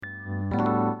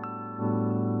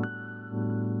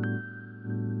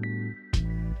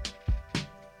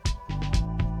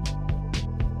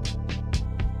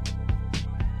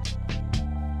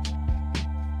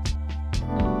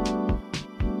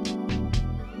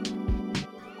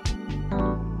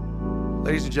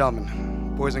Ladies and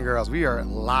gentlemen, boys and girls, we are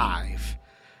live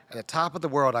at the top of the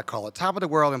world, I call it, top of the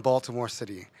world in Baltimore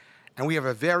City. And we have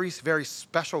a very, very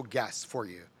special guest for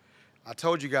you. I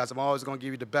told you guys I'm always going to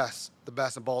give you the best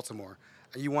in Baltimore.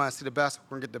 And you want to see the best,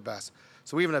 we're going to get the best.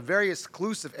 So we have a very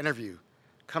exclusive interview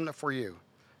coming up for you.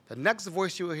 The next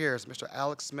voice you will hear is Mr.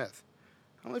 Alex Smith.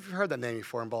 I don't know if you've heard that name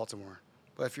before in Baltimore,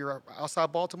 but if you're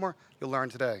outside Baltimore, you'll learn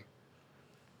today.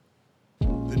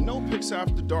 The No Picks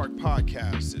After Dark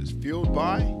podcast is fueled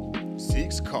by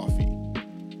Zeke's Coffee.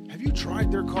 Have you tried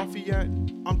their coffee yet?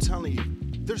 I'm telling you,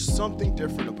 there's something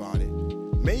different about it.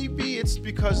 Maybe it's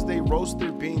because they roast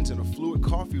their beans in a fluid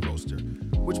coffee roaster,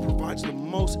 which provides the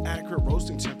most accurate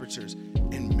roasting temperatures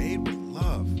and made with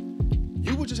love.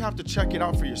 You will just have to check it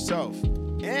out for yourself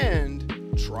and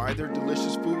try their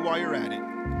delicious food while you're at it.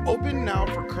 Open now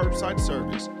for curbside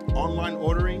service, online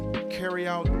ordering, carry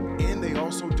out, and they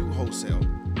also do wholesale.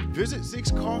 Visit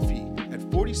Zeke's Coffee at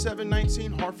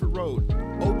 4719 Hartford Road.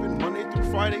 Open Monday through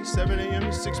Friday, 7 a.m.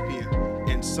 to 6 p.m.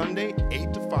 and Sunday,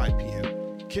 8 to 5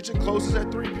 p.m. Kitchen closes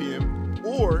at 3 p.m.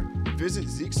 or visit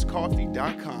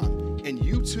Zeke'sCoffee.com and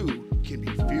you too can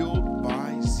be fueled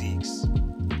by Zeke's.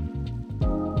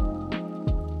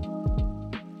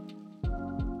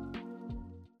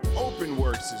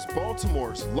 OpenWorks is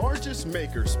Baltimore's largest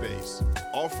makerspace,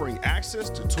 offering access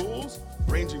to tools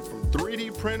ranging from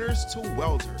 3D printers to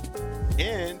welder,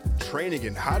 and training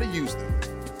in how to use them.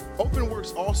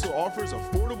 OpenWorks also offers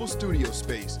affordable studio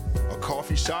space, a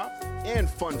coffee shop, and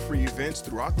fun-free events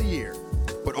throughout the year.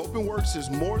 But OpenWorks is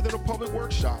more than a public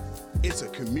workshop. It's a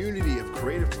community of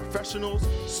creative professionals,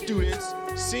 students,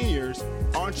 seniors,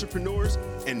 entrepreneurs,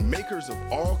 and makers of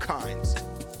all kinds.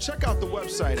 Check out the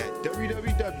website at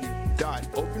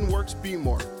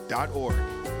www.openworksbmore.org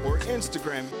or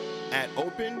Instagram at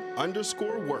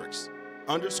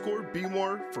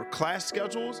open_works_bmore for class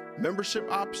schedules, membership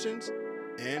options,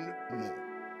 and more.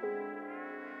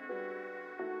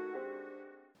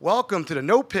 Welcome to the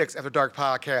No Picks After Dark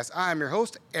podcast. I am your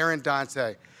host, Aaron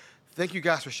Dante. Thank you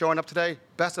guys for showing up today.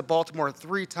 Best of Baltimore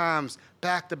 3 times,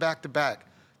 back to back to back.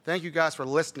 Thank you guys for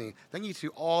listening. Thank you to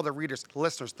all the readers,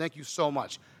 listeners. Thank you so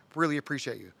much. Really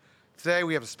appreciate you. Today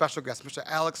we have a special guest, Mr.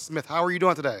 Alex Smith. How are you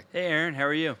doing today? Hey, Aaron. How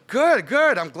are you? Good,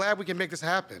 good. I'm glad we can make this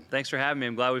happen. Thanks for having me.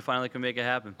 I'm glad we finally can make it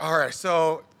happen. All right,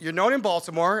 so you're known in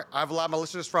Baltimore. I have a lot of my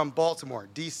listeners from Baltimore,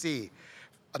 D.C.,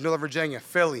 Northern Virginia,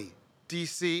 Philly,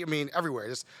 D.C., everywhere.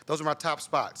 Those are my top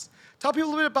spots. Tell people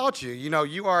a little bit about you. You know,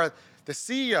 you are the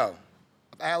CEO of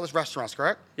Atlas Restaurants,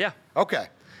 correct? Yeah. Okay.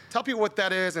 Tell people what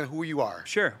that is and who you are.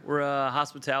 Sure. We're a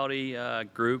hospitality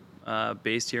group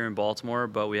based here in Baltimore,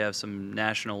 but we have some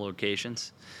national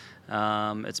locations.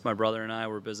 It's my brother and I.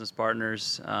 We're business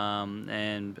partners,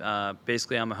 and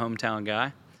basically I'm a hometown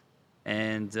guy,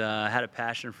 and had a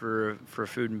passion for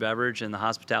food and beverage and the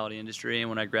hospitality industry. And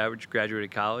when I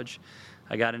graduated college,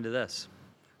 I got into this.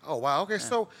 Oh, wow. Okay, yeah.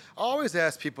 So I always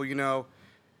ask people,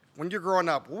 when you're growing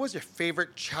up, what was your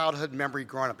favorite childhood memory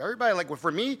growing up? Everybody,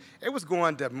 for me, it was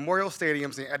going to Memorial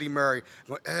Stadium, seeing Eddie Murray.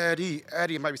 Going, Eddie, I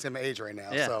might be saying my age right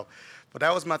now. Yeah. But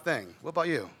that was my thing. What about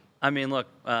you? Look,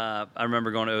 I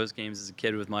remember going to those games as a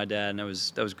kid with my dad, and that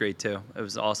was great too. It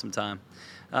was an awesome time.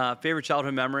 Favorite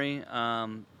childhood memory,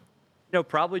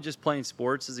 probably just playing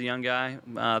sports as a young guy,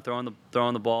 throwing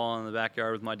the ball in the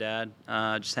backyard with my dad,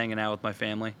 just hanging out with my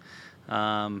family.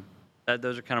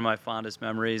 Those are kind of my fondest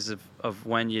memories of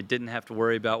when you didn't have to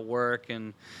worry about work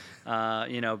and,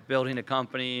 building a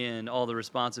company and all the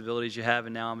responsibilities you have.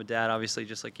 And now I'm a dad, obviously,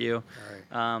 just like you.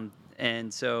 All right.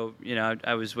 And so,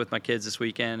 I was with my kids this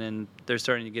weekend, and they're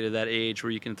starting to get to that age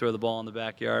where you can throw the ball in the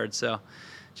backyard. So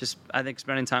I think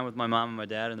spending time with my mom and my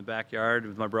dad in the backyard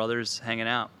with my brothers, hanging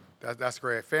out. That's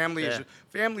great. Family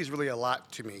is really a lot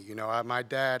to me. My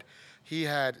dad, he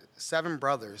had 7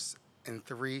 brothers and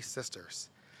 3 sisters.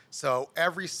 So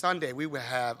every Sunday we would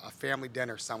have a family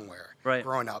dinner somewhere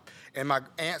growing up. And my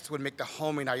aunts would make the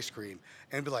homemade ice cream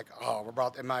and be like,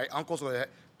 and my uncles were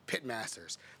pit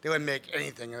masters. They would make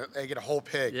anything. They get a whole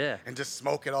pig and just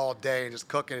smoke it all day and just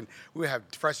cook it. And we would have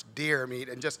fresh deer meat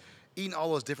and just eating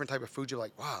all those different type of foods. You're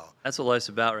like, wow. That's what life's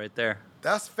about right there.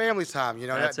 That's family time.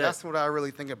 That's what I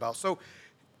really think about. So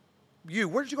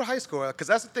where did you go to high school? Because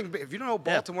that's the thing. If you don't know,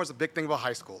 Baltimore's a big thing about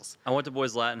high schools. I went to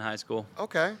Boys Latin High School.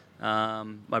 Okay.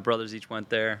 My brothers each went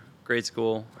there. Great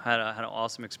school. Had an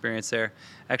awesome experience there.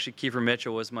 Actually, Kiefer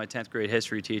Mitchell was my 10th grade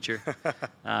history teacher,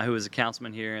 who was a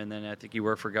councilman here, and then I think he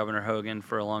worked for Governor Hogan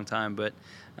for a long time. But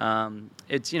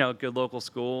it's a good local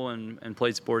school and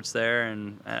played sports there,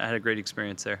 and I had a great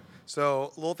experience there.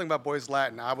 So a little thing about Boys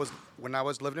Latin. When I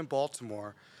was living in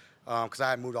Baltimore, because I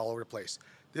had moved all over the place.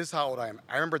 This is how old I am.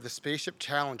 I remember the Spaceship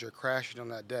Challenger crashing on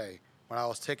that day when I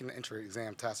was taking the entry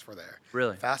exam test for there.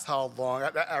 Really? That's how long,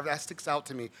 that sticks out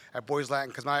to me at Boys Latin,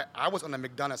 because I was on the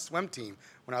McDonough swim team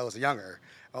when I was younger.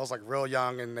 I was like real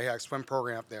young, and they had a swim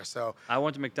program up there. So I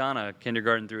went to McDonough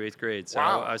kindergarten through 8th grade, so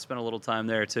Wow. I spent a little time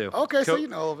there too. Okay, so you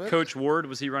know a little bit. Coach Ward,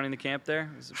 was he running the camp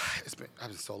there? I've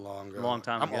been so long ago. Long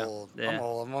time I'm ago. old. Yeah. I'm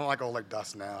old. I'm like old like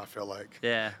dust now, I feel like.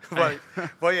 Yeah.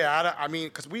 But yeah, I mean,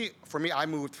 because for me, I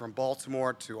moved from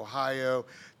Baltimore to Ohio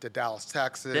to Dallas,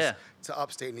 Texas, Yeah. to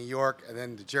upstate New York, and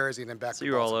then to Jersey, and then back So to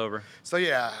you were all Baltimore. over. So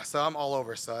yeah, so I'm all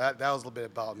over. So that was a little bit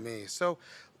about me. So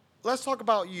let's talk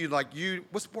about you. Like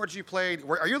what sports you played?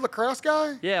 Are you a lacrosse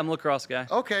guy? Yeah, I'm a lacrosse guy.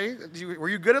 Okay. Were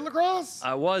you good at lacrosse?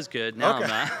 I was good. Now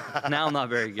Okay. I'm not. Now I'm not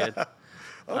very good.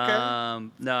 Okay.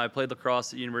 No, I played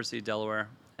lacrosse at University of Delaware,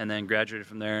 and then graduated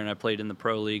from there, and I played in the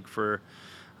pro league for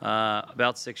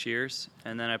about 6 years,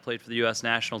 and then I played for the U.S.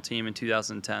 national team in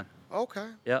 2010. Okay.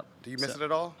 Yep. Do you miss So- it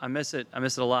at all? I miss it. I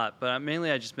miss it a lot, but mainly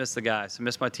I just miss the guys. I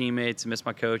miss my teammates. I miss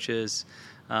my coaches.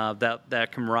 That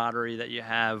camaraderie that you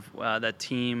have, that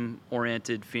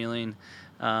team-oriented feeling,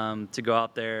 to go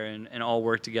out there and all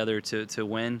work together to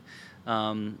win.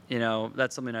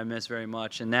 That's something I miss very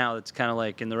much. And now it's kind of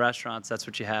like in the restaurants, that's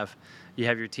what you have. You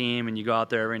have your team, and you go out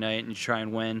there every night and you try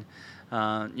and win.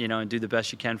 And do the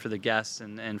best you can for the guests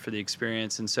and for the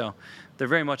experience. And so they're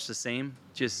very much the same,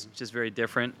 just very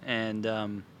different. And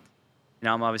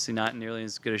I'm obviously not in nearly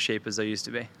as good a shape as I used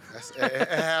to be. It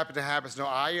happens. No,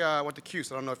 I went to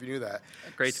Cuse. I don't know if you knew that.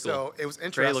 Great school. So it was Great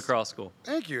interesting. lacrosse school.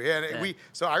 Thank you. Yeah, Yeah.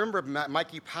 So I remember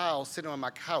Mikey Powell sitting on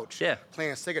my couch, Yeah.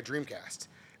 playing Sega Dreamcast.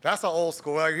 That's how old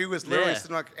school. Like, he was literally Yeah.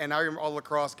 sitting on, and I remember all the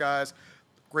lacrosse guys,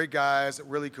 great guys,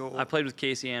 really cool. I played with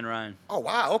Casey and Ryan. Oh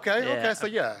wow. Okay. Yeah, Okay. So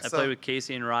yeah. I played with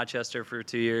Casey in Rochester for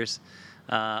 2 years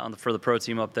for the pro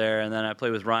team up there, and then I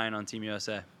played with Ryan on Team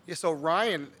USA. Yeah. So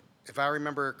Ryan, if I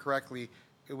remember correctly,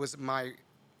 it was I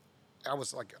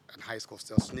was like in high school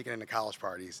still, sneaking into college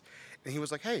parties, and he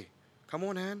was like, "Hey, come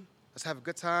on in. Let's have a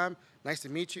good time. Nice to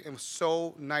meet you." It was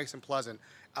so nice and pleasant.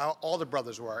 All the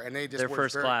brothers were, and they just They're were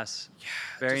first very, class.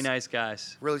 Very just nice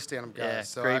guys. really stand-up guys. Yeah,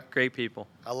 So great people.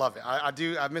 I love it.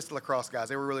 I miss the lacrosse guys.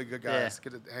 They were really good guys. Yeah.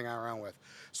 Good to hang out around with.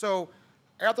 So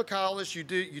after college, you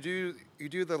do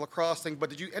the lacrosse thing, but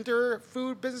did you enter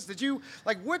food business? Did you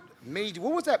what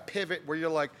was that pivot where you're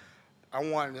like, I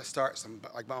wanted to start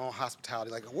my own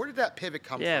hospitality? Like, where did that pivot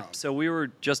come Yeah, from? so we were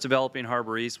just developing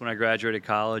Harbor East when I graduated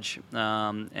college,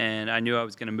 and I knew I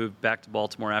was going to move back to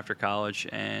Baltimore after college,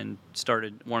 and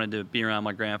wanted to be around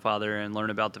my grandfather and learn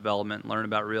about development, learn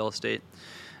about real estate.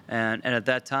 And at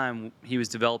that time, he was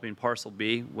developing Parcel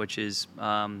B, which is,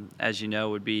 as you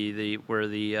know, would be where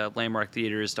the Landmark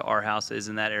Theater is to our house is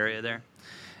in that area there.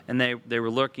 And they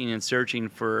were looking and searching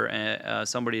for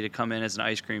somebody to come in as an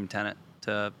ice cream tenant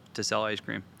to sell ice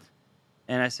cream.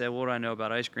 And I said, what do I know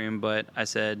about ice cream? But I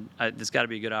said, there's got to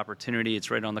be a good opportunity.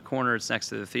 It's right on the corner. It's next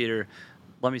to the theater.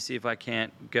 Let me see if I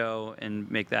can't go and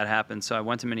make that happen. So I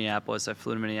went to Minneapolis. I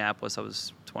flew to Minneapolis. I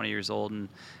was 20 years old and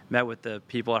met with the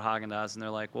people at Haagen-Dazs. And they're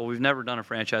like, well, we've never done a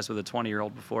franchise with a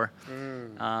 20-year-old before.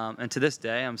 And to this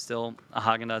day, I'm still a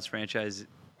Haagen-Dazs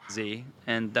franchisee.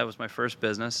 And that was my first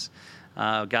business.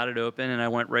 Got it open, and I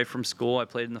went right from school. I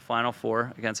played in the Final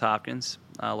Four against Hopkins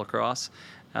lacrosse.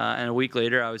 And a week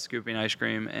later, I was scooping ice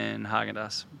cream in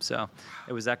Haagen-Dazs. So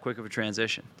it was that quick of a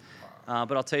transition.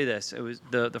 But I'll tell you this: it was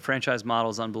the franchise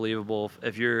model is unbelievable.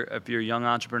 If you're a young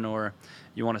entrepreneur,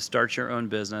 you want to start your own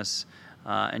business,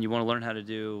 and you want to learn how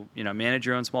to manage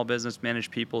your own small business,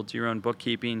 manage people, do your own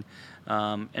bookkeeping,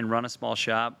 and run a small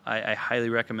shop. I highly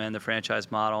recommend the franchise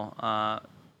model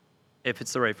if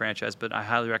it's the right franchise. But I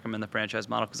highly recommend the franchise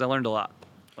model because I learned a lot.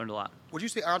 Would you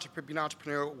say being an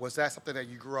entrepreneur, was that something that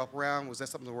you grew up around? Was that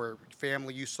something where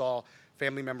you saw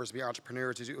family members be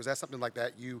entrepreneurs? Was that something like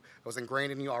that was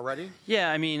ingrained in you already?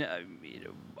 Yeah, I mean,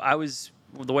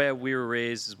 the way we were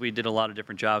raised is we did a lot of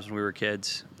different jobs when we were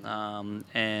kids.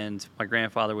 And my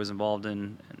grandfather was involved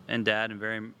and dad in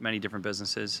very many different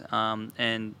businesses.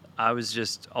 And I was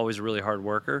just always a really hard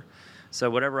worker. So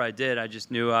whatever I did, I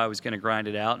just knew I was going to grind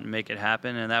it out and make it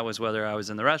happen. And that was whether I was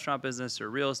in the restaurant business or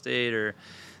real estate or,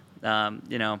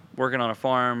 working on a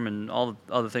farm and all the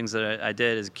other things that I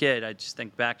did as a kid. I just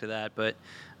think back to that. But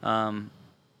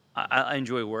I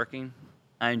enjoy working.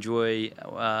 I enjoy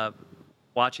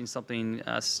watching something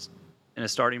in a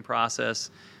starting process,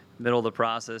 middle of the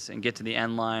process, and get to the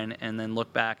end line and then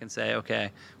look back and say,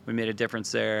 okay, we made a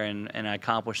difference there and I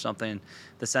accomplished something.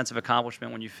 The sense of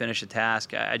accomplishment when you finish a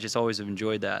task, I just always have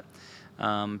enjoyed that.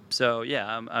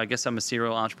 I guess I'm a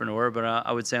serial entrepreneur, but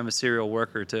I would say I'm a serial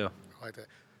worker too. I like that.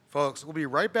 Folks, we'll be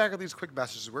right back with these quick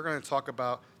messages. We're going to talk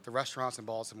about the restaurants in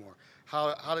Baltimore,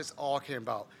 how this all came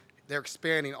about. They're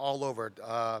expanding all over.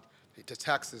 to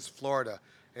Texas, Florida,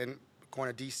 and going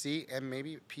to D.C. and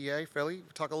maybe PA, Philly.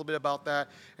 Talk a little bit about that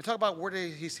and talk about where do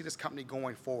you see this company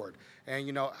going forward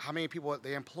and, how many people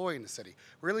they employ in the city.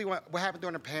 Really, what happened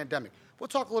during the pandemic. We'll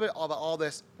talk a little bit about all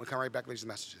this when we come right back with these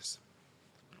messages.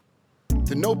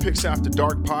 The No Picks After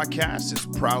Dark podcast is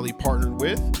proudly partnered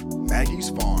with Maggie's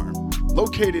Farm.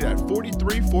 Located at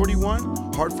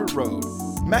 4341 Hartford Road,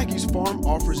 Maggie's Farm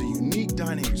offers a unique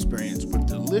dining experience with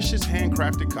delicious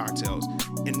handcrafted cocktails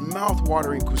and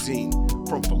mouth-watering cuisine,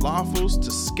 from falafels to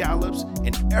scallops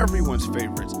and everyone's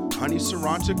favorites, honey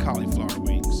sriracha cauliflower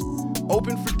wings.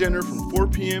 Open for dinner from 4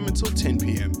 p.m. until 10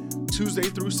 p.m., Tuesday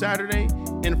through Saturday,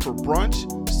 and for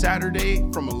brunch, Saturday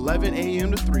from 11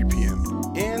 a.m. to 3 p.m.,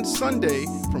 and Sunday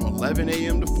from 11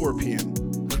 a.m. to 4 p.m.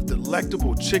 with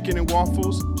delectable chicken and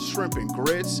waffles, shrimp and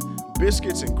grits,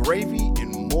 biscuits and gravy,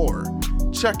 and more.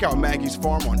 Check out Maggie's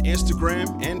Farm on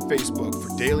Instagram and Facebook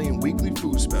for daily and weekly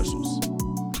food specials.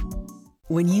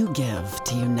 When you give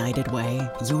to United Way,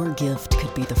 your gift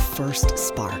could be the first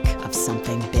spark of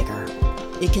something bigger.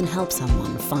 It can help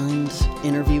someone find,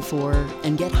 interview for,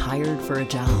 and get hired for a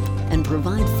job, and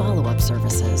provide follow-up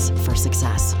services for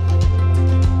success.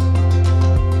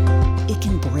 It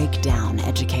can break down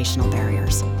educational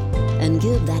barriers and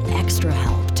give that extra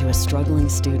help to a struggling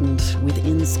student with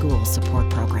in-school support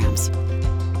programs.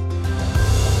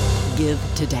 Give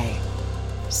today.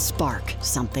 Spark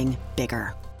something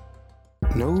bigger.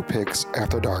 No Picks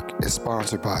After Dark is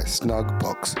sponsored by Snug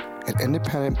Books, an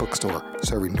independent bookstore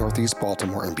serving Northeast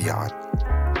Baltimore and beyond.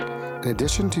 In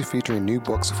addition to featuring new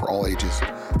books for all ages,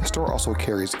 the store also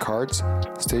carries cards,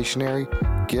 stationery,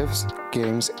 gifts,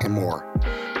 games, and more.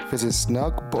 Visit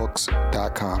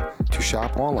snugbooks.com to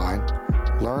shop online,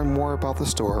 learn more about the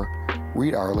store,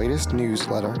 read our latest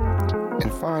newsletter,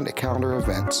 and find a calendar of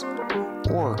events,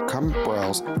 or come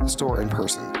browse the store in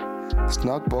person.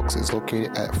 Snug Books is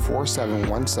located at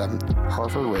 4717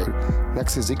 Hartford Road,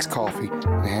 next to Zeke's Coffee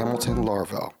in Hamilton,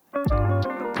 Laurelville.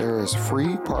 There is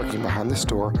free parking behind the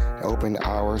store, and open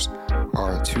hours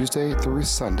are Tuesday through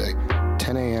Sunday,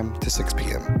 10 a.m. to 6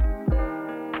 p.m.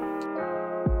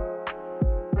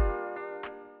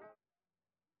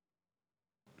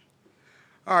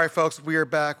 All right, folks, we are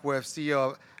back with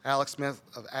CEO Alex Smith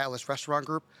of Atlas Restaurant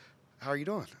Group. How are you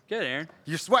doing? Good, Aaron.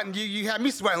 You're sweating. You had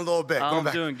me sweating a little bit. I'm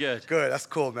doing good. Good. That's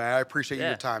cool, man. I appreciate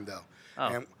your time, though. Oh,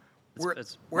 and we're at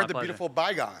the pleasure. beautiful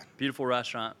Bygone. Beautiful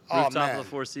restaurant. Oh, Rooftop man. of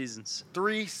the Four Seasons.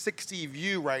 360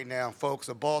 view right now, folks,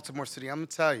 of Baltimore City. I'm going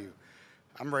to tell you,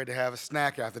 I'm ready to have a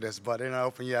snack after this, but they're not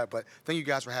open yet. But thank you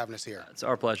guys for having us here. It's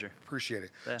our pleasure. Appreciate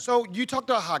it. Yeah. So you talked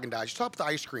about Haagen-Dazs. You talked about the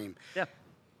ice cream. Yeah.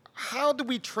 How do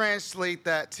we translate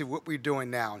that to what we're doing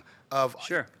now of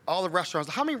Sure. all the restaurants?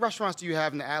 How many restaurants do you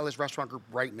have in the Atlas Restaurant Group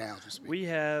right now, as we speak? We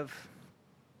have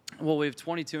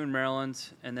 22 in Maryland,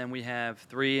 and then we have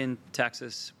 3 in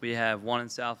Texas. We have 1 in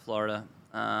South Florida,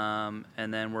 and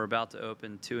then we're about to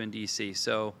open 2 in D.C.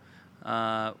 So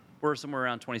we're somewhere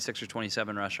around 26 or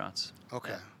 27 restaurants.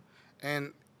 Okay.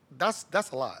 And that's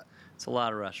a lot. It's a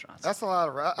lot of restaurants. That's a lot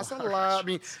of that's a lot.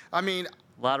 I mean,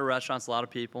 a lot of restaurants, a lot of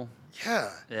people.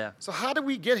 yeah. Yeah. So how did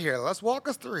we get here? Let's walk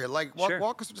us through it. Like Sure.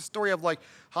 walk us through the story of like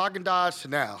Haagen-Dazs to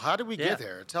now. How did we Yeah. get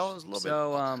there? Tell us a little bit.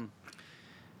 So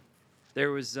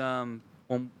there was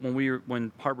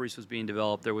when Harbor East was being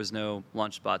developed, there was no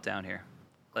lunch spot down here.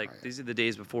 Like Right. these are the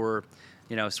days before,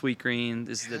 Sweet Green.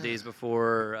 This is the days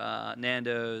before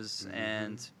Nando's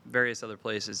and various other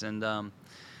places. And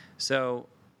so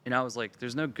I was like,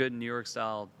 there's no good New York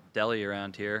style deli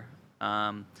around here.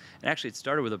 And actually, it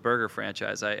started with a burger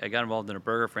franchise. I got involved in a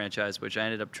burger franchise, which I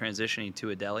ended up transitioning to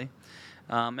a deli.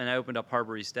 And I opened up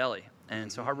Harbor East Deli.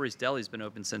 And so Harbor East Deli's been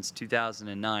open since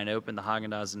 2009. I opened the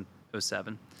Haagen-Dazs in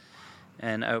 2007.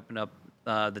 And I opened up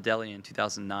the deli in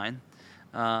 2009.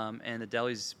 And the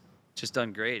deli's just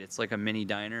done great. It's like a mini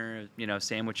diner,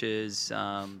 sandwiches,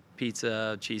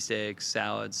 pizza, cheesesteaks,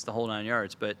 salads, the whole 9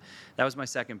 yards. But that was my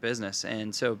second business.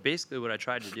 And so basically what I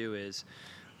tried to do is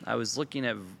I was looking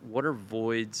at what are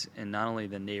voids in not only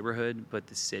the neighborhood, but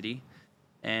the city.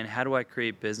 And how do I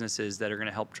create businesses that are going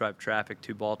to help drive traffic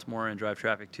to Baltimore and drive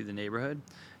traffic to the neighborhood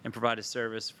and provide a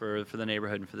service for the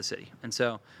neighborhood and for the city? And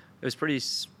so it was pretty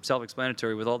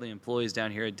self-explanatory. With all the employees down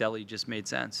here at Deli, just made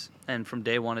sense. And from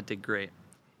day one, it did great.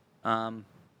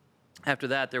 After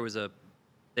that, there was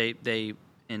they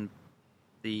in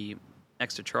the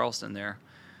next to Charleston there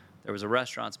was a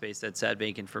restaurant space that sat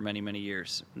vacant for many, many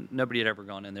years. Nobody had ever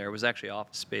gone in there. It was actually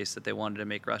office space that they wanted to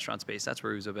make restaurant space. That's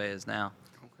where Ouzo Bay is now.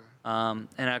 Okay.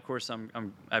 And of course,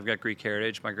 I've got Greek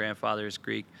heritage. My grandfather is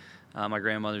Greek. My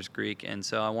grandmother's Greek. And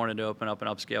so I wanted to open up an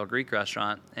upscale Greek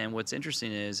restaurant. And what's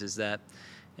interesting is that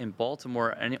in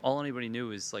Baltimore, all anybody knew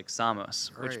was like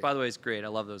Samos, which Right. by the way is great. I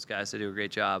love those guys; they do a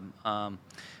great job.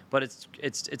 But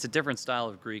it's a different style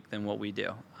of Greek than what we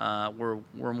do.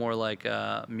 We're more like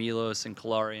Milos and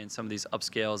Kalari and some of these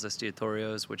upscales,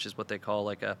 estiatorios, which is what they call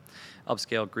like a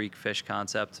upscale Greek fish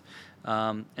concept.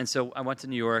 And so I went to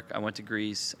New York, I went to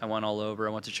Greece, I went all over,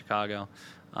 I went to Chicago,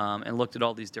 and looked at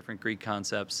all these different Greek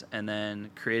concepts, and then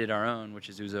created our own, which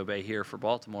is Ouzo Bay here for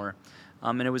Baltimore.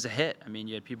 And it was a hit. I mean,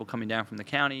 you had people coming down from the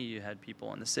county, you had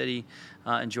people in the city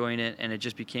enjoying it, and it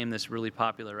just became this really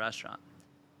popular restaurant.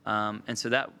 And so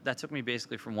that took me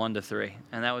basically from 1 to 3,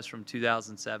 and that was from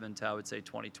 2007 to I would say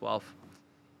 2012.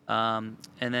 And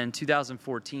then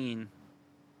 2014,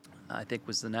 I think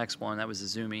was the next one. That was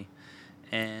Izumi,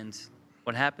 and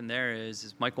what happened there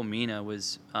is Michael Mina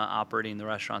was operating the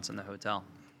restaurants in the hotel,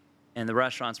 and the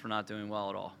restaurants were not doing well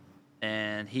at all,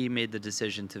 and he made the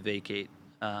decision to vacate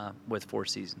with Four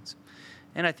Seasons.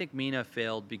 And I think Mina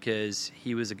failed because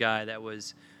he was a guy that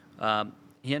was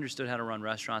he understood how to run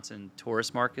restaurants in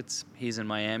tourist markets. He's in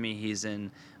Miami, he's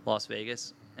in Las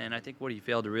Vegas. And I think what he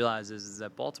failed to realize is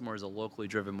that Baltimore is a locally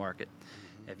driven market.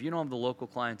 If you don't have the local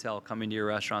clientele coming to your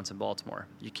restaurants in Baltimore,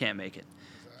 you can't make it.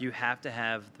 You have to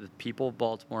have the people of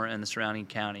Baltimore and the surrounding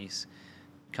counties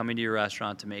coming to your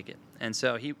restaurant to make it. And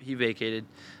so he vacated,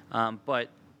 but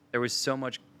there was so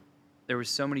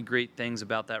many great things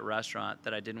about that restaurant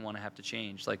that I didn't want to have to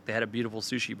change. Like they had a beautiful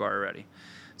sushi bar already.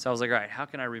 So I was like, all right, how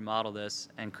can I remodel this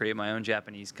and create my own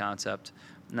Japanese concept?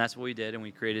 And that's what we did, and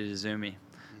we created Izumi.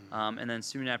 And then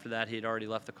soon after that, he had already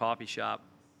left the coffee shop.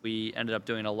 We ended up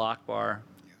doing a lock bar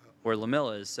where La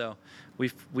Milla is. So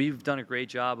we've done a great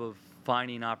job of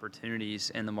finding opportunities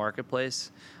in the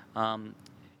marketplace. And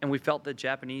we felt that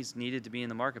Japanese needed to be in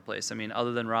the marketplace. I mean,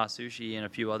 other than Raw Sushi and a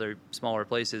few other smaller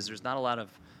places, there's not a lot of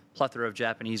plethora of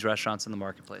Japanese restaurants in the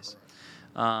marketplace.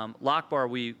 Lock Bar,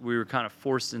 we were kind of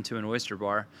forced into an oyster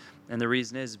bar, and the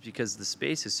reason is because the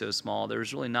space is so small. There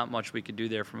was really not much we could do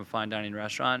there from a fine dining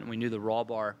restaurant, and we knew the raw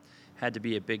bar had to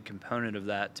be a big component of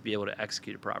that to be able to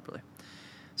execute it properly.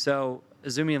 So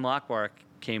Izumi and Lock Bar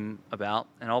came about,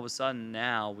 and all of a sudden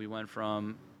now we went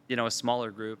from a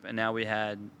smaller group, and now we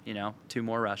had 2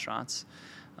 more restaurants,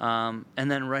 and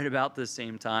then right about the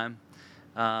same time,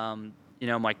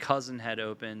 my cousin had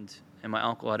opened and my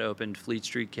uncle had opened Fleet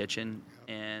Street Kitchen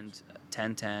and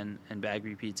 1010 and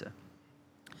Bagby Pizza.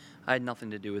 I had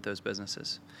nothing to do with those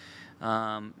businesses.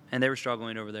 And they were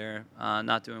struggling over there,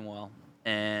 not doing well.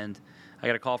 And I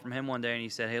got a call from him one day, and he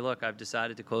said, hey, look, I've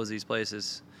decided to close these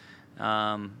places,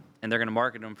 and they're going to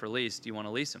market them for lease. Do you want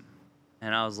to lease them?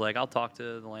 And I was like, I'll talk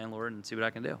to the landlord and see what I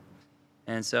can do.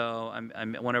 And so I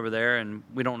went over there, and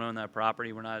we don't own that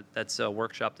property. That's a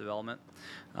workshop development.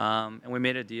 And we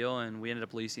made a deal, and we ended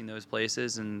up leasing those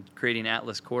places and creating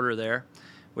Atlas Quarter there,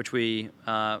 which is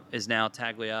now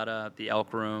Tagliata, the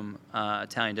Elk Room,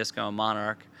 Italian Disco, and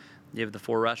Monarch. You have the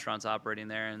 4 restaurants operating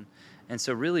there. And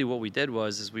so really what we did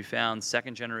was we found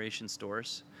second-generation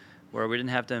stores where we didn't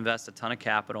have to invest a ton of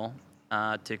capital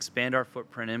to expand our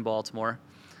footprint in Baltimore,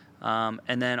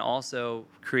 and then also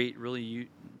create really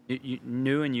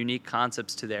new and unique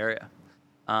concepts to the area.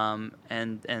 And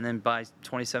then by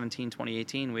 2017,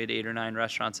 2018, we had 8 or 9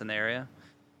 restaurants in the area.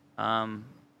 And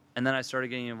then I started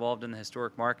getting involved in the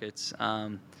historic markets.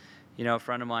 A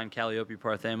friend of mine, Calliope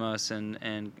Parthemos,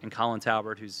 and Colin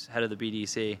Talbert, who's head of the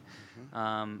BDC,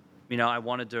 I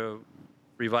wanted to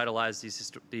revitalize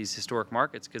these historic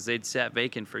markets because they'd sat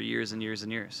vacant for years and years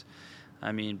and years.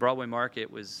 I mean, Broadway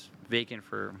Market was vacant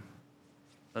for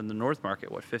the North Market,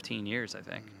 15 years, I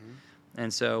think.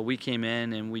 And so we came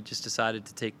in and we just decided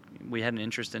we had an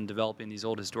interest in developing these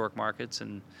old historic markets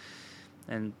and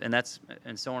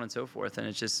so on and so forth. And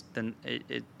it's just,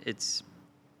 it's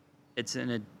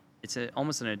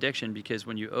almost an addiction because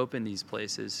when you open these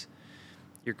places,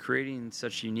 you're creating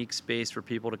such unique space for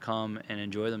people to come and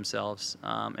enjoy themselves,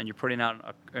 and you're putting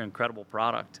out an incredible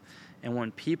product. And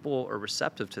when people are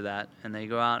receptive to that and they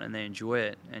go out and they enjoy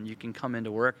it, and you can come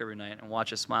into work every night and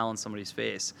watch a smile on somebody's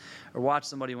face, or watch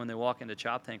somebody when they walk into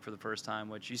Chop Tank for the first time,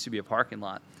 which used to be a parking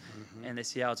lot, and they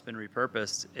see how it's been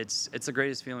repurposed, it's the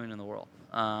greatest feeling in the world.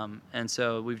 And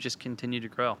so we've just continued to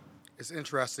grow. It's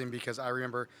interesting because I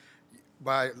remember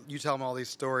by you telling me all these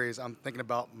stories, I'm thinking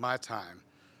about my time.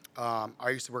 I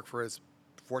used to work for this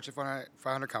Fortune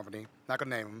 500 company, not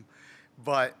going to name them,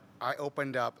 but I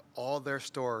opened up all their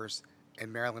stores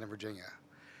in Maryland and Virginia.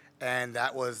 And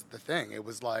that was the thing. It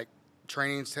was like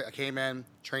I came in,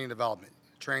 training development,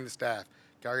 trained the staff,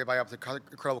 got everybody up to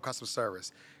incredible customer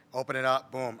service, open it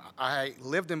up, boom. I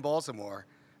lived in Baltimore,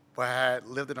 but had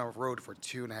lived in a road for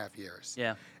 2.5 years.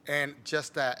 Yeah. And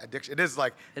just that addiction, it is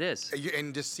like. It is.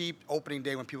 And just see opening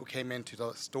day when people came into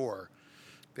the store,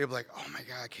 they were like, oh my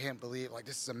God, I can't believe, like,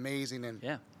 this is amazing. And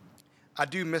Yeah. I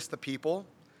do miss the people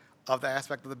of the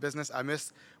aspect of the business. I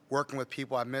miss working with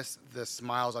people. I miss the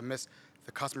smiles. I miss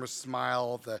the customer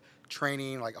smile, the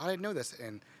training, like, oh, I didn't know this,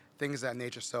 and things of that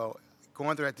nature. So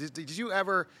going through that, did you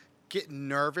ever get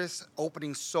nervous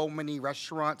opening so many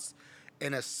restaurants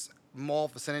in a small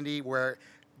vicinity where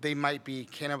they might be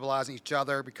cannibalizing each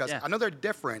other? Because Yeah. I know they're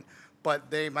different, but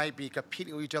they might be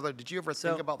competing with each other. Did you ever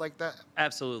think about like that?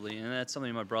 Absolutely, and that's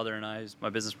something my brother and I, my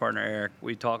business partner Eric,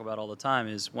 we talk about all the time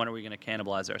is when are we going to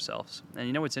cannibalize ourselves? And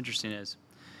you know what's interesting is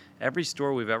every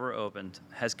store we've ever opened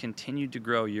has continued to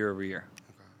grow year over year.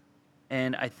 Okay.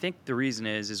 And I think the reason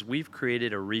is we've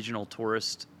created a regional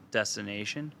tourist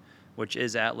destination, which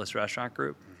is Atlas Restaurant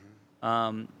Group.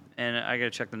 Mm-hmm. And I got to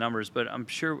check the numbers, but I'm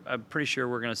pretty sure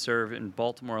we're going to serve in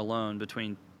Baltimore alone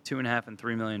between 2.5 and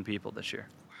 3 million people this year.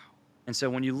 And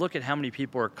so when you look at how many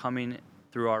people are coming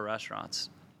through our restaurants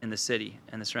in the city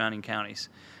and the surrounding counties,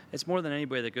 it's more than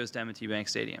anybody that goes to M&T Bank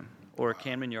Stadium or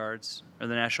Camden Yards or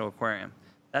the National Aquarium.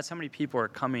 That's how many people are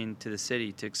coming to the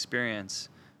city to experience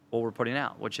what we're putting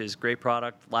out, which is great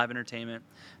product, live entertainment,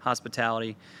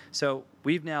 hospitality. So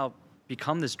we've now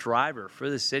become this driver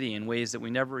for the city in ways that we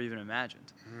never even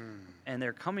imagined. And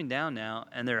they're coming down now,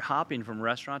 and they're hopping from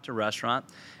restaurant to restaurant,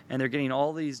 and they're getting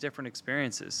all these different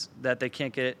experiences that they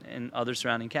can't get in other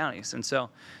surrounding counties. And so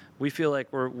we feel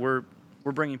like we're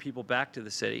bringing people back to the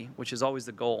city, which is always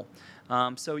the goal.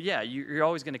 So yeah, you're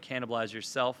always going to cannibalize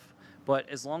yourself, but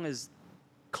as long as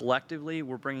collectively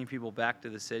we're bringing people back to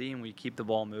the city and we keep the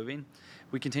ball moving,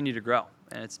 we continue to grow,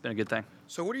 and it's been a good thing.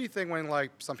 So what do you think when,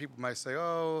 like, some people might say,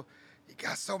 oh, you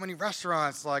got so many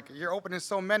restaurants, like, you're opening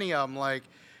so many of them, like,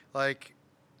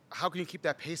 how can you keep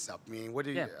that pace up? I mean, what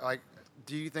do you,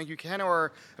 do you think you can?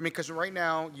 Or, I mean, because right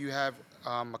now you have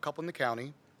a couple in the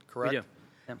county, correct? We do.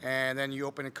 Yep. And then you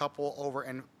open a couple over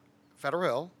in Federal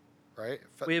Hill, right?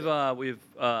 We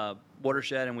have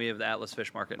Watershed, and we have the Atlas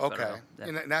Fish Market in Federal Hill.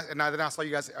 Yeah. And I saw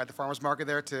you guys at the farmers market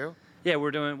there too. Yeah,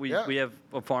 we have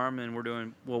a farm, and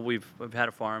we've had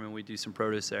a farm, and we do some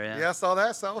produce there. Yeah, I saw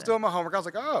that. So I was doing my homework. I was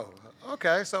like, oh,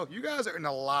 okay. So you guys are in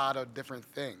a lot of different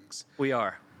things. We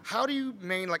are. How do you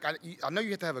I know you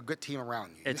have to have a good team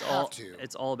around you.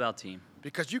 It's all about team.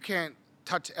 Because you can't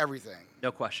touch everything.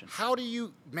 No question. How do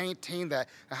you maintain that?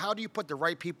 And how do you put the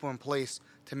right people in place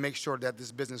to make sure that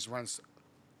this business runs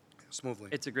smoothly?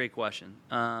 It's a great question.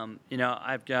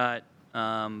 I've got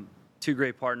 2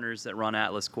 great partners that run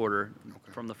Atlas Quarter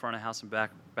from the front of house and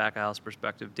back of house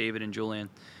perspective, David and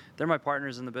Julian. They're my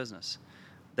partners in the business.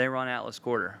 They run Atlas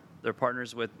Quarter. They're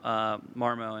partners with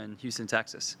Marmo in Houston,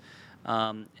 Texas.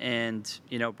 Brian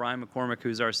McCormick,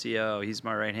 who's our CEO, he's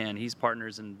my right hand. He's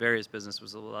partners in various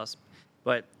businesses with us.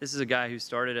 But this is a guy who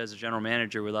started as a general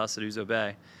manager with us at Ouzo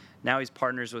Bay. Now he's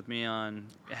partners with me on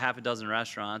 6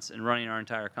 restaurants and running our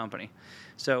entire company.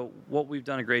 So what we've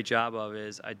done a great job of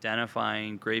is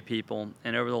identifying great people.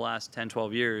 And over the last 10,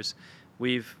 12 years,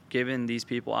 we've given these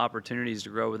people opportunities to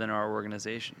grow within our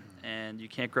organization. And you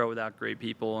can't grow without great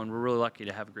people, and we're really lucky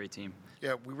to have a great team.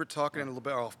 Yeah, we were talking a little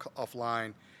bit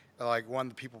offline. Like, one of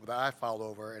the people that I followed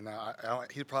over, and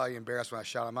he's probably embarrassed when I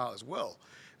shout him out as well.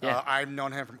 Yeah. I've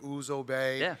known him from Ouzo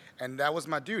Bay, yeah. And that was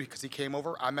my dude because he came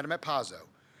over. I met him at Pazzo.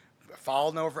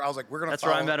 Followed him over. I was like, we're going to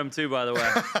follow. That's where I met him too, by the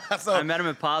way. I met him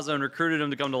at Pazzo and recruited him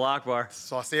to come to Lock Bar.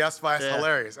 So see, that's why it's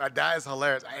hilarious. That is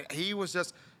hilarious. He was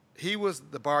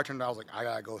the bartender. I was like, I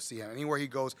got to go see him. Anywhere he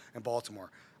goes in Baltimore,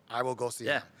 I will go see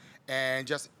him. And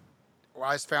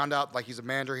I just found out, like, he's a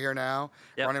manager here now,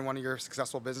 running one of your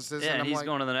successful businesses. Yeah, and he's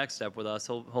going to the next step with us.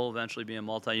 He'll eventually be a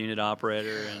multi-unit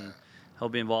operator, and he'll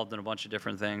be involved in a bunch of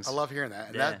different things. I love hearing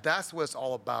that. And that's what it's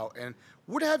all about. And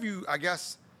what have you, I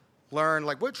guess, learned,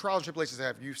 like, what trials and tribulations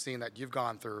have you seen that you've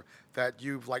gone through that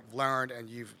you've, like, learned and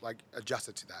you've, like,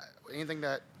 adjusted to that? Anything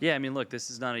that... Yeah, I mean, look, this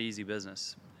is not an easy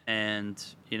business. And,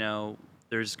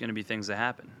 there's going to be things that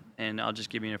happen. And I'll just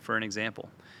give you for an example.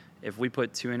 If we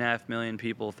put 2.5 million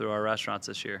people through our restaurants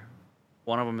this year,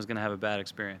 one of them is going to have a bad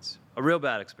experience, a real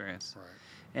bad experience. Right.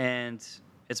 And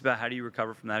it's about how do you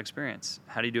recover from that experience?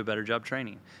 How do you do a better job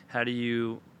training? How do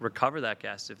you recover that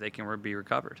guest if they can be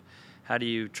recovered? How do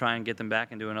you try and get them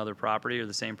back into another property or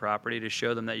the same property to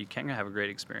show them that you can have a great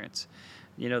experience?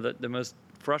 The most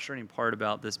frustrating part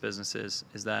about this business is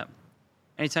that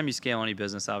anytime you scale any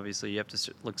business, obviously, you have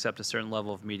to accept a certain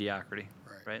level of mediocrity.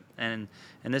 Right? And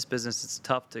in this business, it's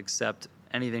tough to accept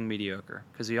anything mediocre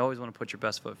because you always want to put your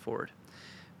best foot forward.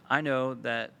 I know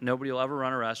that nobody will ever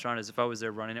run a restaurant as if I was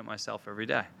there running it myself every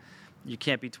day. you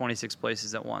can't be 26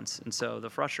 places at once. And so the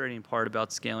frustrating part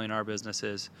about scaling our business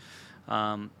is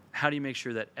how do you make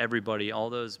sure that everybody, all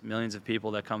those millions of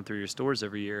people that come through your stores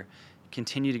every year,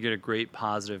 continue to get a great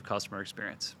positive customer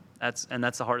experience? That's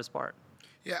the hardest part.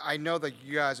 Yeah, I know that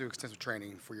you guys do extensive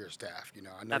training for your staff.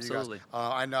 I know Absolutely. You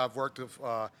guys. I know I've worked with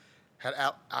had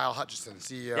Al Hutchinson,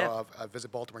 CEO of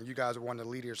Visit Baltimore. You guys are one of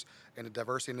the leaders in the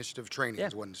diversity initiative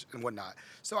trainings and whatnot.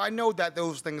 So I know that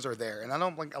those things are there, and I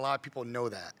don't think a lot of people know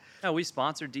that. No, we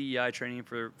sponsor DEI training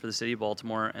for the city of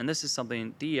Baltimore, and this is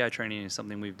something, DEI training is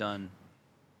something we've done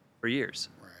for years.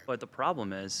 Right. But the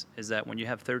problem is that when you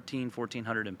have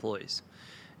 1,400 employees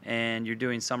and you're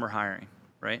doing summer hiring,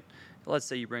 right? Let's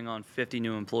say you bring on 50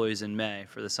 new employees in May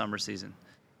for the summer season.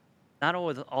 Not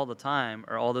all the time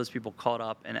are all those people caught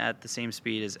up and at the same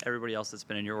speed as everybody else that's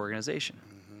been in your organization.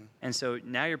 Mm-hmm. And so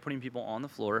now you're putting people on the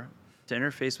floor to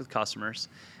interface with customers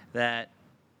that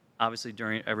obviously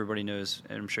everybody knows,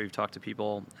 and I'm sure you've talked to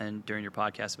people and during your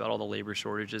podcast about all the labor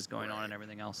shortages going on and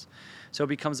everything else. So it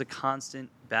becomes a constant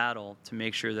battle to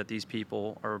make sure that these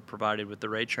people are provided with the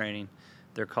right training,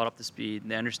 they're caught up to speed,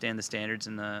 they understand the standards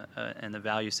and the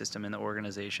value system in the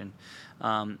organization.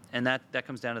 And that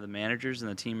comes down to the managers and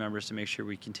the team members to make sure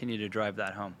we continue to drive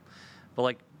that home.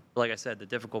 But like I said, the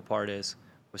difficult part is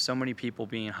with so many people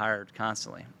being hired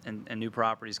constantly and new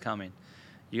properties coming,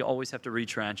 you always have to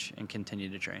retrench and continue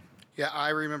to train. Yeah, I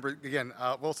remember, again,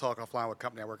 we'll talk offline with a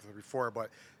company I worked with before, but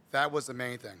that was the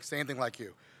main thing. Same thing like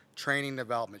you, training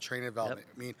development. Yep.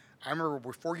 I mean, I remember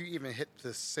before you even hit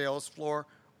the sales floor,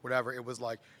 whatever, it was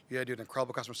like you had to do an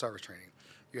incredible customer service training.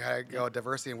 You had to go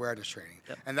diversity and awareness training.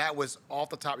 Yep. And that was off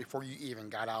the top before you even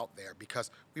got out there because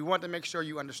we wanted to make sure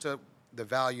you understood the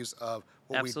values of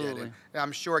what we did. And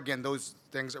I'm sure, again, those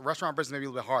things, restaurant business may be a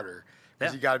little bit harder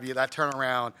because you got to be that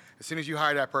turnaround. As soon as you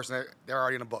hire that person, they're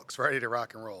already in the books, ready to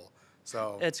rock and roll.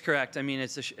 So it's correct. I mean,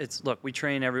 it's look, we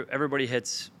train everybody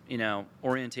hits,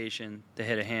 orientation, they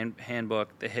hit a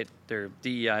handbook, they hit their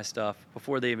DEI stuff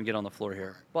before they even get on the floor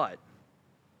here. But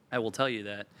I will tell you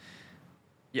that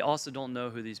you also don't know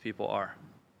who these people are.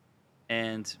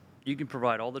 And you can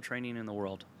provide all the training in the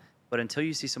world, but until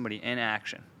you see somebody in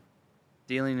action,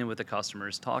 dealing with the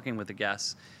customers, talking with the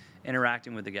guests,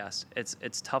 interacting with the guests,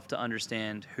 it's tough to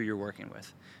understand who you're working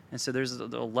with. And so there's a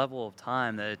level of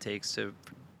time that it takes to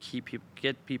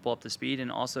get people up to speed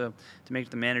and also to make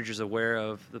the managers aware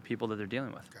of the people that they're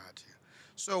dealing with. Got you.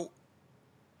 So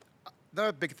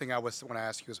another big thing I want to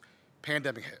ask you is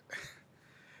pandemic hit.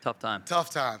 Tough time. Tough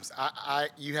times.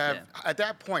 You have at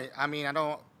that point. I mean, I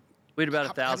don't. We had about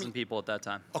 1,000 people at that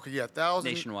time. Okay, yeah,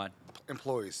 1,000 nationwide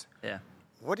employees. Yeah.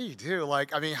 What do you do?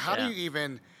 Like, I mean, how do you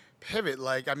even pivot?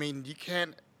 Like, I mean, you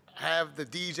can't have the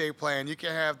DJ playing. You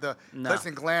can't have the glitz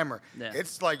and glamour. Yeah.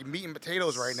 It's like meat and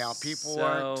potatoes right now. People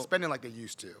aren't spending like they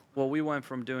used to. Well, we went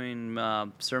from doing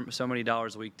so many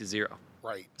dollars a week to zero.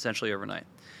 Right. Essentially overnight,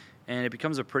 and it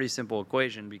becomes a pretty simple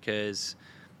equation because,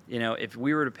 if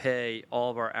we were to pay all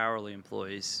of our hourly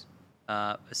employees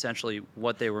essentially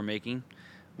what they were making,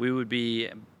 we would be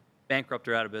bankrupt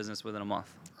or out of business within a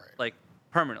month, like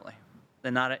permanently,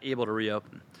 and not able to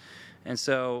reopen. And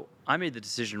so I made the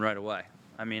decision right away.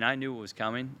 I mean, I knew what was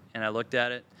coming, and I looked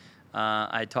at it.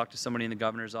 I talked to somebody in the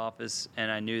governor's office,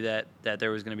 and I knew that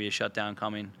there was going to be a shutdown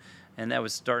coming, and that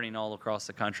was starting all across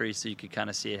the country, so you could kind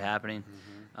of see it happening.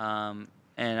 Mm-hmm.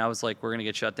 And I was like, we're going to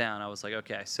get shut down. I was like,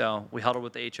 okay. So we huddled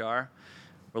with the HR.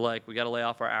 We're like, we got to lay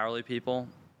off our hourly people.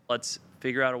 Let's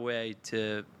figure out a way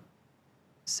to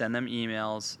send them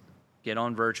emails, get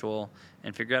on virtual,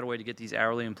 and figure out a way to get these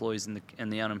hourly employees in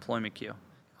the unemployment queue.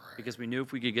 Right. Because we knew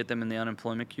if we could get them in the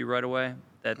unemployment queue right away,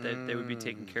 that they would be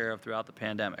taken care of throughout the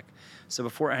pandemic. So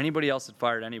before anybody else had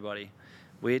fired anybody,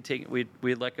 we had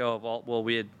let go of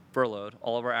we had furloughed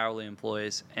all of our hourly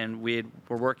employees, and we're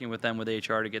working with them with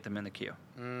HR to get them in the queue.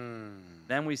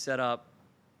 Then we set up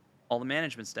all the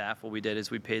management staff. What we did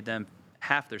is we paid them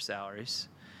half their salaries,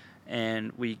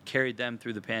 and we carried them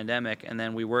through the pandemic, and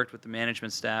then we worked with the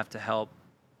management staff to help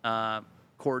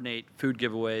coordinate food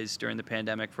giveaways during the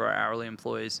pandemic for our hourly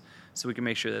employees so we can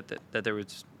make sure that there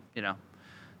was, they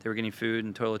were getting food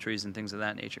and toiletries and things of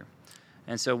that nature.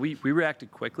 And so we reacted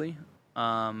quickly,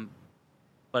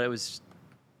 but it was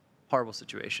a horrible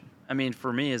situation. I mean,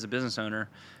 for me as a business owner,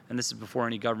 and this is before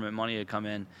any government money had come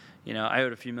in, I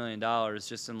owed a few $1 million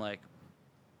just in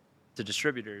to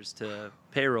distributors, to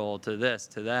payroll, to this,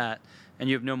 to that, and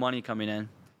you have no money coming in.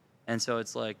 And so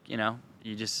it's like, you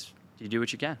do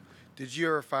what you can. Did you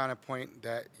ever find a point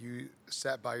that you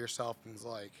sat by yourself and was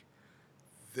like,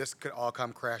 this could all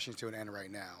come crashing to an end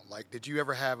right now? Like, did you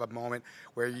ever have a moment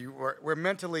where where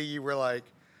mentally you were like,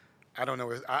 I don't know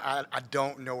where I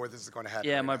don't know where this is going to happen.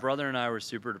 Yeah, right my now. brother and I were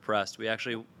super depressed. We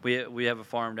actually we have a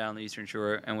farm down the Eastern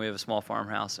Shore, and we have a small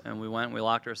farmhouse. And we went, we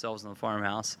locked ourselves in the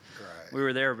farmhouse. Right. We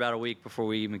were there about a week before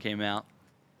we even came out,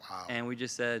 Wow. and we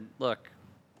just said, look,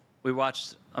 we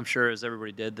watched, I'm sure as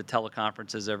everybody did, the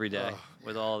teleconferences every day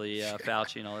with all the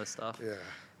Fauci and all this stuff. Yeah.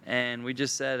 And we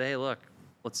just said, hey, look,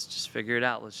 let's just figure it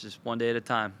out. Let's just one day at a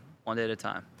time.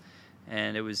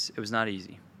 And it was not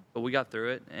easy, but we got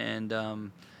through it. And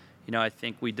I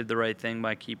think we did the right thing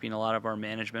by keeping a lot of our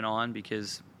management on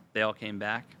because they all came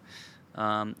back.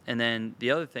 And then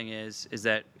the other thing is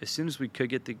that as soon as we could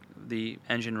get the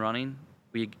engine running,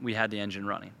 we had the engine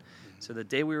running. So the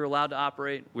day we were allowed to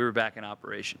operate, we were back in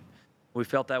operation. We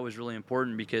felt that was really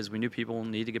important because we knew people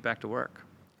need to get back to work.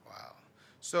 Wow.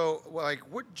 So,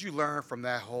 what did you learn from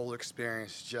that whole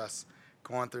experience, just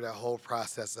going through that whole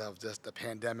process of just the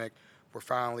pandemic? We're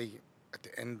finally at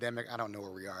the endemic. I don't know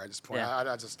where we are at this point. Yeah.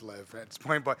 I just live at this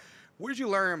point. But what did you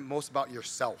learn most about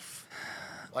yourself?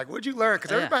 What did you learn?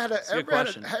 Because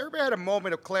everybody had a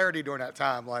moment of clarity during that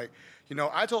time.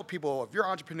 I told people, if you're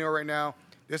an entrepreneur right now,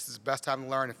 this is the best time to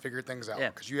learn and figure things out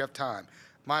because you have time.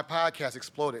 My podcast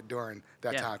exploded during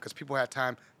that time because people had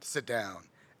time to sit down.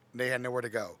 They had nowhere to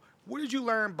go. What did you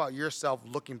learn about yourself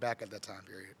looking back at that time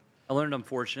period? I learned I'm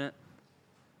fortunate.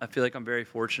 I feel like I'm very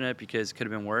fortunate because it could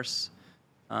have been worse.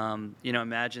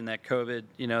 Imagine that COVID,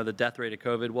 the death rate of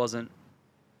COVID wasn't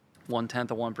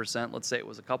 0.1% of 1%. Let's say it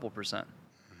was a couple percent.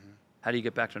 Mm-hmm. How do you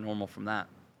get back to normal from that?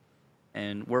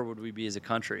 And where would we be as a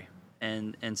country?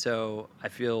 And so I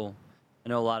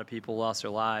know a lot of people lost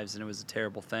their lives and it was a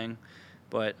terrible thing,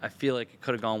 but I feel like it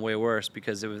could have gone way worse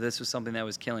because this was something that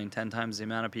was killing 10 times the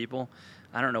amount of people.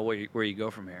 I don't know where you go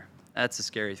from here. That's a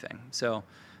scary thing. So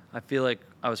I feel like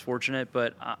I was fortunate,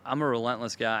 but I'm a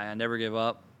relentless guy. I never give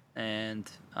up. And,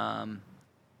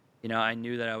 I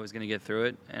knew that I was going to get through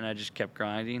it, and I just kept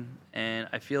grinding. And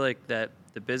I feel like that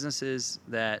the businesses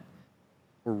that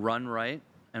were run right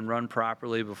and run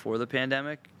properly before the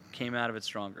pandemic came out of it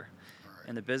stronger. Right.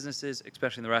 And the businesses,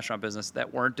 especially in the restaurant business,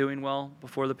 that weren't doing well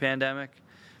before the pandemic,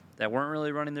 that weren't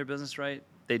really running their business right,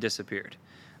 they disappeared.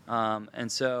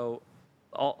 And so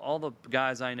all the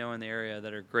guys I know in the area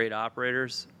that are great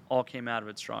operators all came out of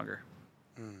it stronger.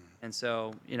 And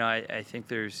so, I think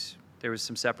there was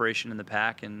some separation in the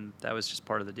pack, and that was just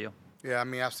part of the deal. Yeah,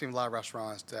 I've seen a lot of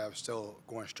restaurants that are still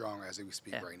going strong as we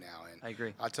speak right now. And I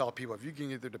agree. I tell people, if you can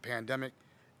get through the pandemic,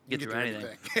 you can get through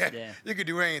anything. Yeah. You can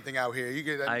do anything out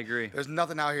here. I agree. There's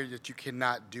nothing out here that you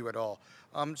cannot do at all.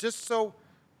 Just so,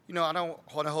 I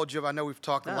don't want to hold you up. I know we've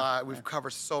talked a lot. We've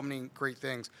covered so many great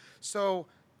things. So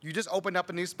you just opened up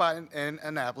a new spot in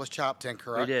Annapolis, Chop 10,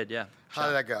 correct? We did, yeah. How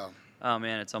did that go? Oh,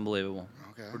 man, it's unbelievable.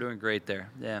 Okay. We're doing great there,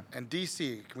 yeah. And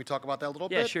D.C., can we talk about that a little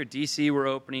bit? Yeah, sure. D.C., we're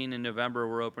opening in November.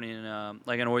 We're opening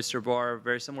like an oyster bar,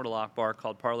 very similar to Lock Bar,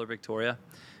 called Parlor Victoria.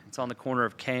 It's on the corner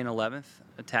of K and 11th,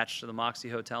 attached to the Moxie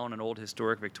Hotel in an old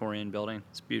historic Victorian building.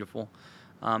 It's beautiful.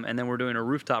 And then we're doing a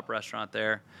rooftop restaurant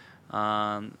there,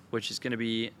 which is going to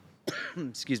be,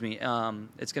 it's going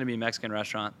to be a Mexican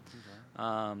restaurant.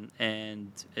 Okay.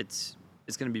 And it's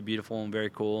going to be beautiful and very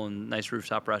cool and nice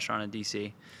rooftop restaurant in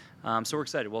D.C. So we're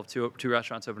excited. We'll have two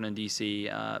restaurants open in D.C.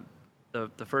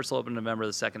 The first will open in November,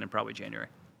 the second in probably January.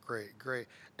 Great.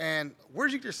 And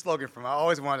where'd you get your slogan from? I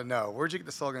always wanted to know. Where'd you get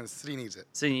the slogan, City Needs It?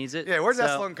 City Needs It? Yeah, where's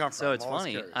that slogan come from? So it's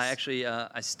funny. Curious. I actually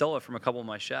I stole it from a couple of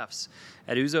my chefs.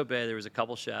 At Ouzo Bay, there was a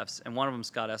couple chefs, and one of them,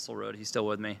 Scott Esselrode, he's still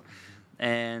with me.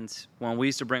 And when we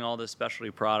used to bring all this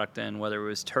specialty product in, whether it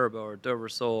was turbo or Dover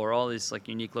sole or all these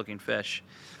unique-looking fish,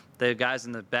 the guys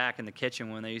in the back in the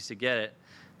kitchen, when they used to get it,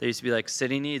 they used to be like,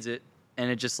 City Needs It. And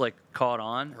it just caught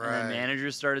on. Right. And then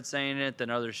managers started saying it.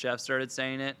 Then other chefs started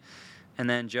saying it. And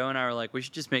then Joe and I were like, we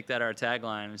should just make that our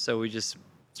tagline. And so we just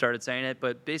started saying it.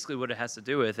 But basically what it has to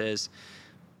do with is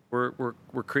we're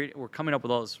coming up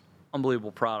with all this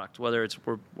unbelievable product, whether it's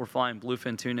we're flying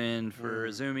bluefin tuna in for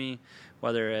Izumi,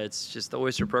 whether it's just the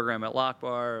oyster program at Lock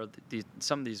Bar, or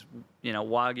some of these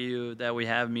Wagyu that we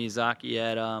have, Miyazaki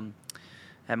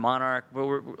at Monarch, but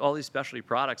all these specialty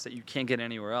products that you can't get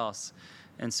anywhere else.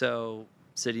 And so,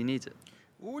 City needs it.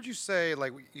 What would you say,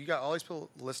 you got all these people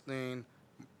listening,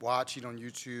 watching on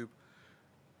YouTube.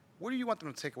 What do you want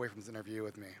them to take away from this interview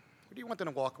with me? What do you want them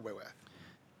to walk away with?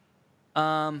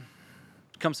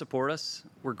 Come support us.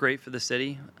 We're great for the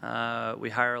city. We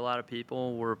hire a lot of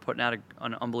people. We're putting out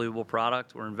an unbelievable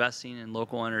product. We're investing in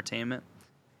local entertainment.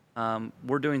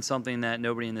 We're doing something that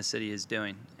nobody in the city is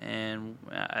doing. And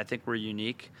I think we're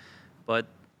unique. But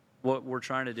what we're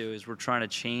trying to do is we're trying to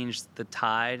change the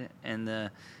tide and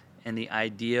the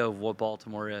idea of what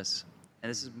Baltimore is. And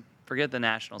this is, forget the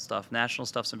national stuff. National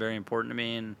stuff's very important to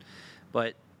me,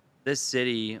 but this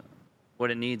city,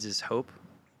 what it needs is hope,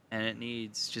 and it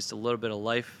needs just a little bit of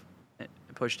life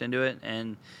pushed into it.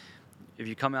 And if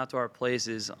you come out to our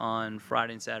places on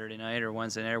Friday and Saturday night or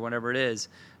Wednesday night or whatever it is,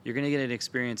 you're going to get an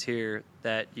experience here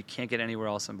that you can't get anywhere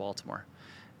else in Baltimore.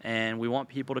 And we want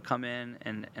people to come in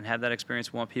and have that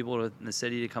experience. We want people in the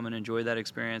city to come and enjoy that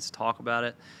experience, talk about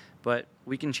it. But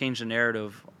we can change the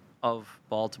narrative of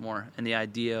Baltimore and the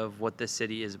idea of what this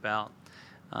city is about.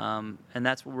 And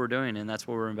that's what we're doing, and that's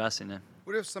what we're investing in.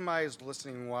 What if somebody's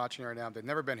listening and watching right now, they've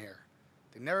never been here?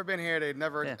 They've never been here, they've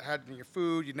never had any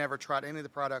food, you've never tried any of the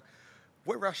product.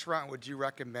 What restaurant would you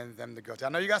recommend them to go to? I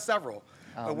know you got several.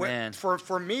 Oh, man. For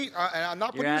me, and I'm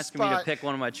not putting You're you asking me to pick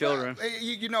one of my children.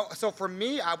 So for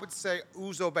me, I would say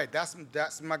Ouzo Bay.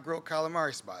 That's my grilled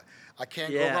calamari spot. I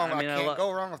can't go wrong. I can't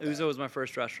go wrong with that. Ouzo was my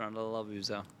first restaurant. I love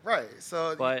Ouzo. Right.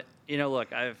 So. But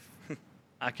look,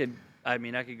 I could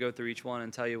go through each one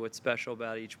and tell you what's special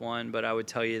about each one. But I would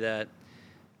tell you that,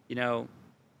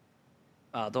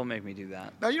 don't make me do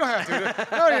that. No, you don't have to.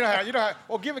 No, you don't have.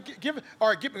 Well, give it. All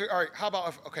right. How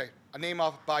about a name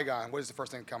off Bygone? What is the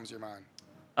first thing that comes to your mind?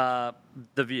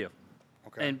 The view.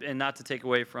 Okay. And not to take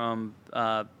away from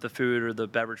the food or the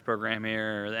beverage program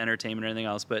here or the entertainment or anything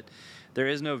else, but there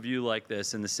is no view like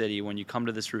this in the city when you come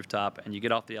to this rooftop and you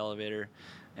get off the elevator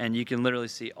and you can literally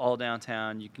see all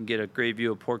downtown. You can get a great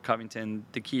view of Port Covington,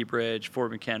 the Key Bridge,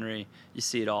 Fort McHenry. You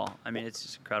see it all. I mean, it's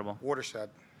just incredible. Watershed.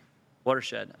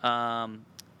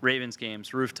 Ravens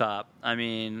games, rooftop. I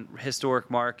mean,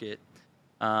 historic market.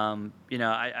 I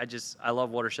love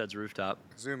Watershed's rooftop.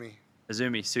 Azumi,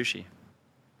 sushi.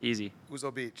 Easy.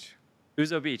 Ouzo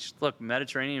Beach. Look,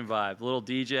 Mediterranean vibe. Little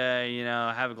DJ,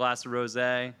 have a glass of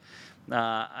rosé.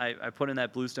 I put in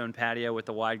that bluestone patio with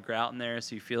the wide grout in there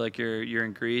so you feel like you're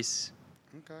in Greece.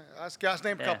 Okay. I just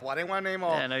named a couple. I didn't want to name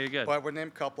all. Yeah, no, you're good. But we'll name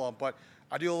a couple. But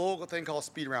I do a little thing called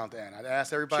speed round at the end. I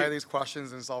ask everybody these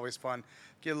questions, and it's always fun.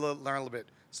 Learn a little bit.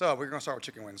 So we're going to start with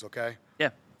chicken wings, okay?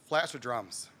 Yeah. Flats or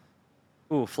drums?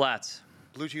 Ooh, flats.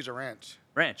 Blue cheese or ranch?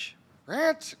 Ranch.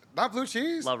 Ranch? Not blue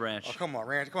cheese? Love ranch. Oh, come on,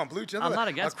 ranch. Come on, blue cheese. I'm not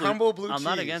against crumble blue cheese. I'm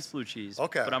not against blue cheese.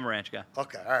 Okay. But I'm a ranch guy.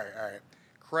 Okay, all right.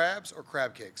 Crabs or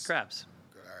crab cakes? Crabs.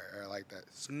 Good, all right, I like that.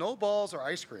 Snowballs or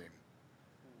ice cream?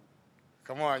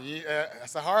 Come on,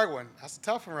 that's a hard one. That's a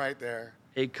tough one right there.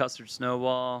 Egg custard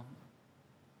snowball.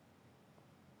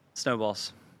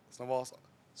 Snowballs. Snowballs.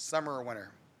 Summer or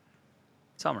winter?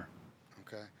 Summer.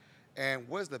 Okay. And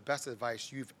what is the best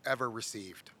advice you've ever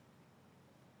received?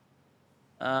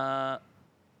 The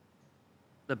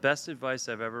best advice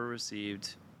I've ever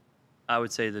received, I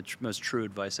would say the most true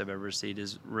advice I've ever received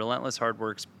is relentless hard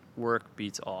work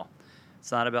beats all.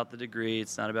 It's not about the degree.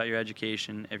 It's not about your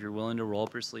education. If you're willing to roll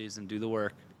up your sleeves and do the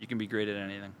work, you can be great at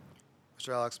anything.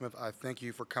 Mr. Alex Smith, I thank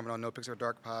you for coming on No Picks After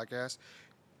Dark podcast.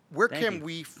 Where can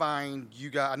we find you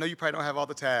guys? I know you probably don't have all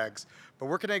the tags, but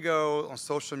where can they go on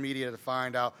social media to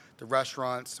find out the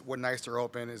restaurants, what nights they're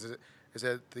open? Is it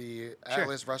the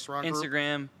Atlas Restaurant Group?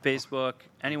 Instagram, Facebook,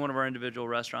 any one of our individual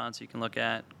restaurants you can look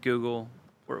at, Google.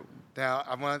 Now,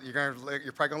 you're probably going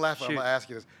to laugh, but I'm going to ask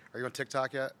you this. Are you on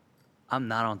TikTok yet? I'm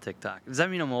not on TikTok. Does that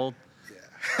mean I'm old? Yeah.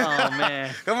 Oh,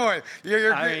 man. Come on. You're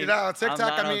not on TikTok. I'm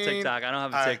not on TikTok. I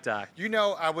don't have a TikTok.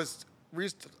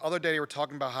 The other day they were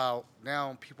talking about how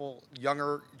now people,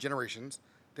 younger generations,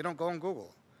 they don't go on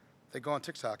Google. They go on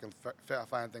TikTok and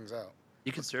find things out.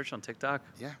 You can search on TikTok?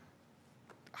 Yeah.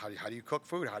 How do you cook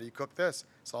food? How do you cook this?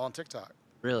 It's all on TikTok.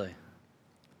 Really?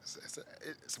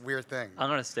 It's a weird thing. I'm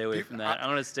gonna stay away from that. I'm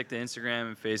gonna stick to Instagram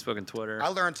and Facebook and Twitter. I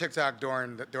learned TikTok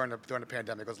during the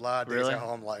pandemic. It was a lot of days at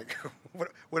home. Like,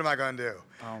 what am I gonna do?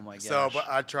 Oh my gosh. So, but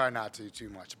I try not to too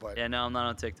much. But yeah, no, I'm not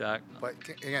on TikTok. But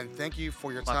again, thank you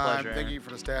for your My time. pleasure, Thank you for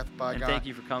the staff. And thank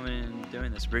you for coming and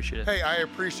doing this. Appreciate it. Hey, I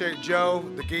appreciate Joe,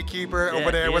 the gatekeeper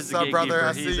over there. What's up, brother?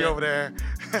 I see you over there.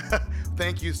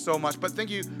 Thank you so much. But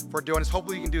thank you for doing this.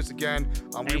 Hopefully you can do this again.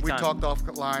 We talked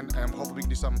offline, and hopefully we can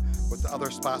do something with the other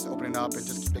spots opening up and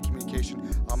just keep the communication.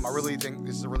 I really think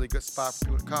this is a really good spot for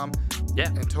people to come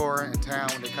and tour in town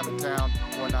when they come in town,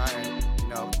 whatnot. And,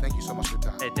 thank you so much for your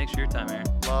time. Hey, thanks for your time, Aaron.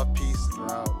 Love, peace, we're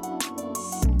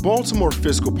out. Baltimore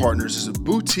Fiscal Partners is a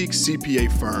boutique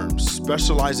CPA firm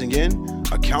specializing in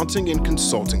accounting and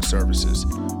consulting services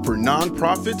for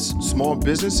nonprofits, small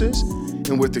businesses,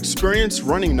 and with experience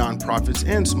running nonprofits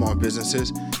and small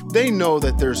businesses, they know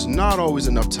that there's not always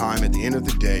enough time at the end of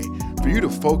the day for you to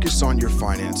focus on your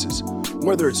finances.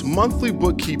 Whether it's monthly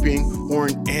bookkeeping or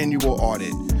an annual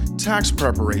audit, tax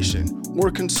preparation or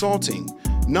consulting,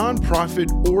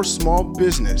 nonprofit or small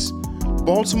business,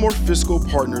 Baltimore Fiscal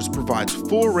Partners provides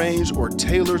full range or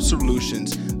tailored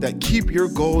solutions that keep your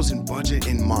goals and budget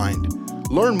in mind.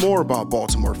 Learn more about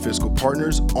Baltimore Fiscal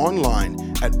Partners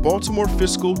online at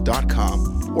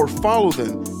baltimorefiscal.com or follow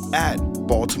them at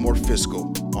Baltimore Fiscal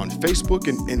on Facebook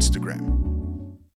and Instagram.